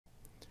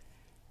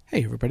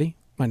Hey everybody,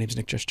 my name is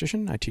Nick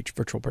Justitian. I teach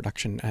virtual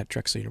production at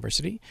Drexel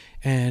University,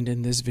 and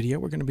in this video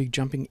we're going to be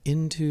jumping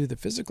into the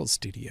physical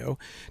studio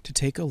to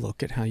take a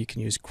look at how you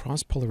can use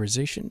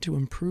cross-polarization to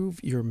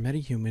improve your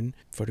Metahuman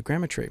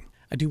photogrammetry.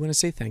 I do want to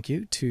say thank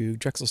you to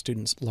Drexel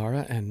students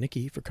Laura and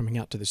Nikki for coming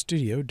out to the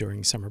studio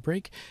during summer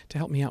break to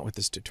help me out with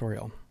this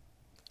tutorial.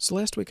 So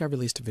last week I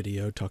released a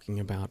video talking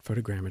about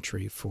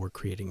photogrammetry for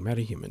creating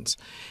metahumans,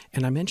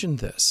 and I mentioned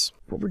this.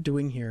 What we're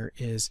doing here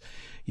is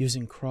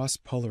using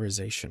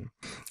cross-polarization.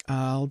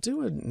 I'll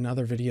do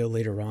another video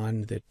later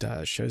on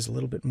that shows a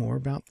little bit more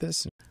about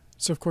this.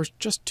 So of course,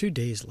 just 2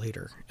 days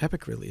later,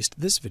 Epic released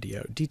this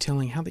video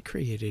detailing how they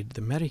created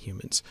the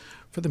metahumans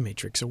for the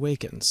Matrix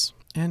Awakens.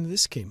 And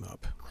this came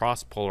up.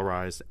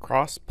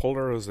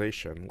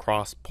 Cross-polarization.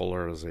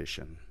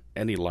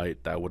 Any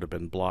light that would have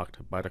been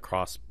blocked by the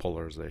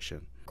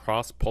cross-polarization.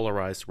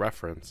 Cross-polarized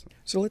reference.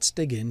 So let's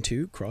dig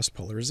into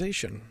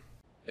cross-polarization.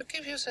 You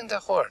keep using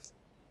the word.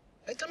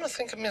 I don't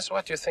think it means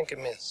what you think it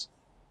means.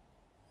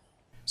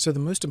 So the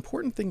most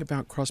important thing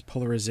about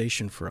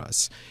cross-polarization for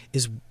us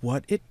is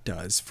what it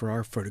does for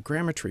our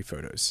photogrammetry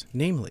photos.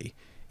 Namely,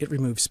 it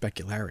removes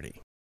specularity.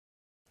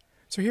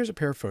 So here's a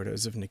pair of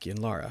photos of Nikki and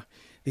Laura.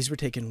 These were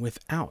taken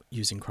without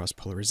using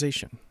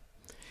cross-polarization.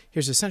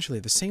 Here's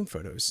essentially the same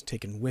photos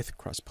taken with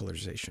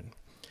cross-polarization.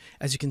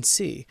 As you can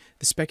see,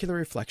 the specular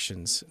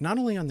reflections, not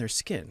only on their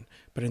skin,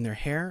 but in their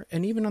hair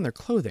and even on their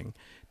clothing,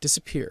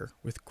 disappear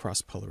with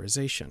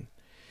cross-polarization.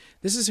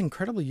 This is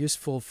incredibly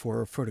useful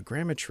for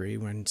photogrammetry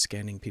when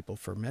scanning people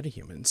for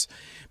metahumans,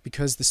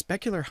 because the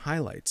specular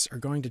highlights are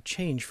going to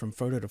change from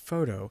photo to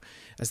photo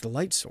as the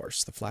light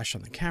source, the flash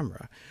on the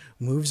camera,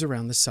 moves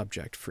around the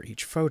subject for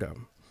each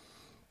photo.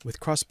 With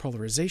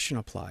cross-polarization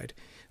applied,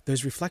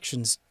 those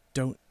reflections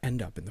don't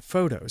end up in the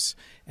photos,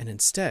 and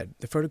instead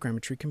the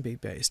photogrammetry can be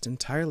based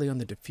entirely on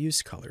the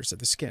diffuse colors of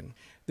the skin.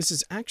 This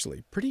is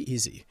actually pretty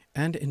easy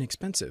and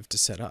inexpensive to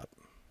set up.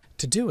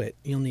 To do it,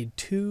 you'll need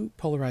 2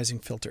 polarizing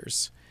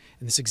filters.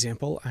 In this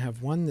example, I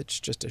have one that's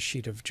just a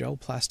sheet of gel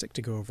plastic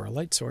to go over a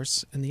light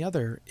source, and the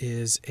other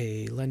is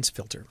a lens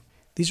filter.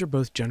 These are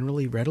both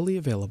generally readily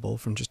available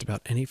from just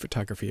about any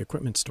photography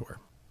equipment store.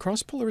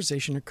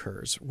 Cross-polarization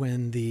occurs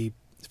when the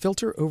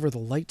filter over the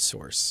light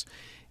source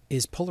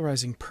is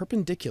polarizing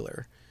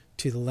perpendicular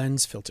to the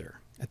lens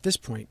filter. At this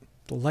point,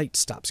 the light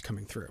stops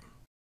coming through.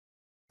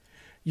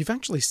 You've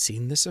actually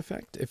seen this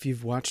effect if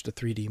you've watched a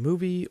 3D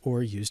movie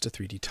or used a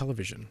 3D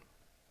television.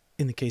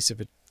 In the case of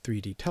a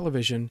 3D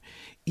television,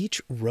 each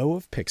row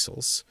of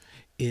pixels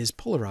is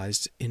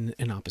polarized in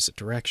an opposite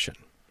direction.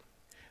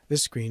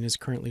 This screen is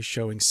currently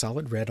showing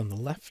solid red on the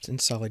left and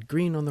solid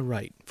green on the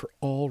right for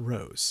all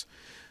rows.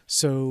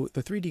 So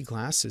the 3D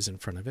glasses in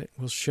front of it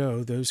will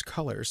show those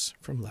colors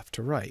from left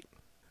to right.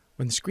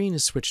 When the screen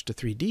is switched to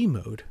 3D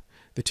mode,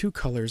 the 2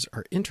 colors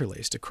are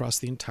interlaced across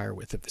the entire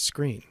width of the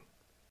screen.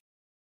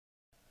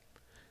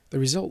 The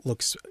result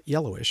looks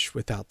yellowish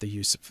without the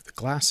use of the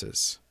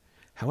glasses.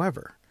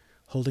 However,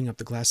 holding up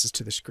the glasses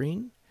to the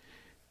screen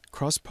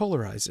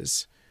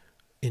cross-polarizes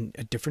in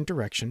a different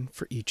direction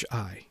for each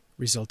eye,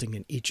 resulting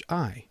in each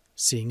eye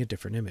seeing a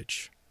different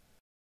image.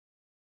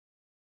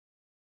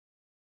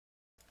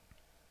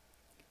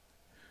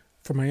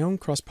 For my own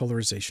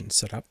cross-polarization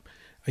setup,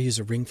 I use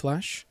a ring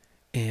flash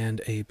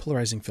and a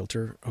polarizing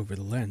filter over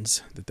the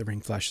lens that the ring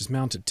flash is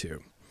mounted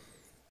to.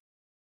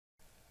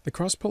 The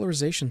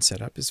cross-polarization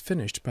setup is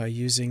finished by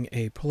using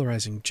a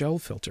polarizing gel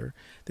filter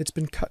that's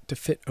been cut to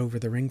fit over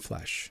the ring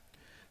flash.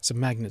 Some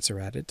magnets are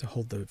added to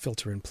hold the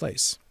filter in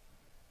place.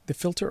 The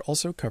filter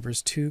also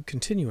covers 2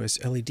 continuous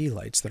LED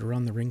lights that are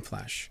on the ring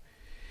flash.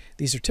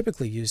 These are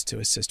typically used to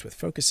assist with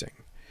focusing,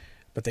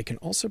 but they can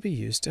also be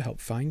used to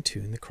help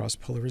fine-tune the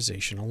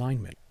cross-polarization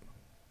alignment.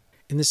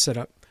 In this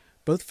setup,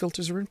 both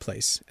filters are in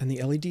place and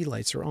the LED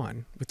lights are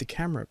on, with the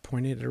camera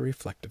pointed at a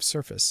reflective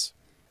surface.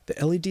 The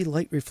LED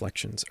light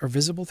reflections are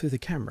visible through the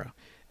camera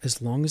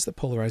as long as the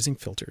polarizing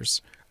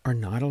filters are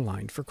not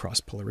aligned for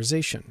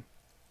cross-polarization.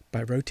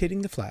 By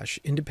rotating the flash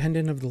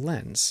independent of the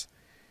lens,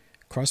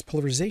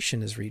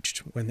 cross-polarization is reached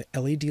when the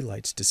LED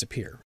lights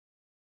disappear.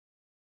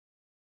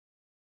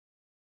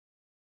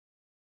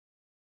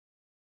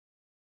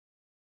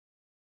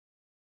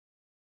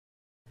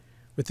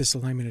 With this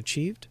alignment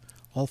achieved,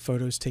 all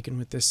photos taken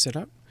with this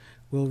setup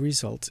will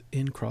result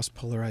in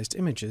cross-polarized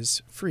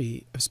images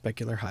free of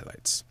specular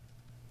highlights.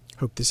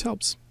 Hope this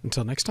helps.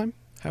 Until next time,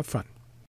 have fun.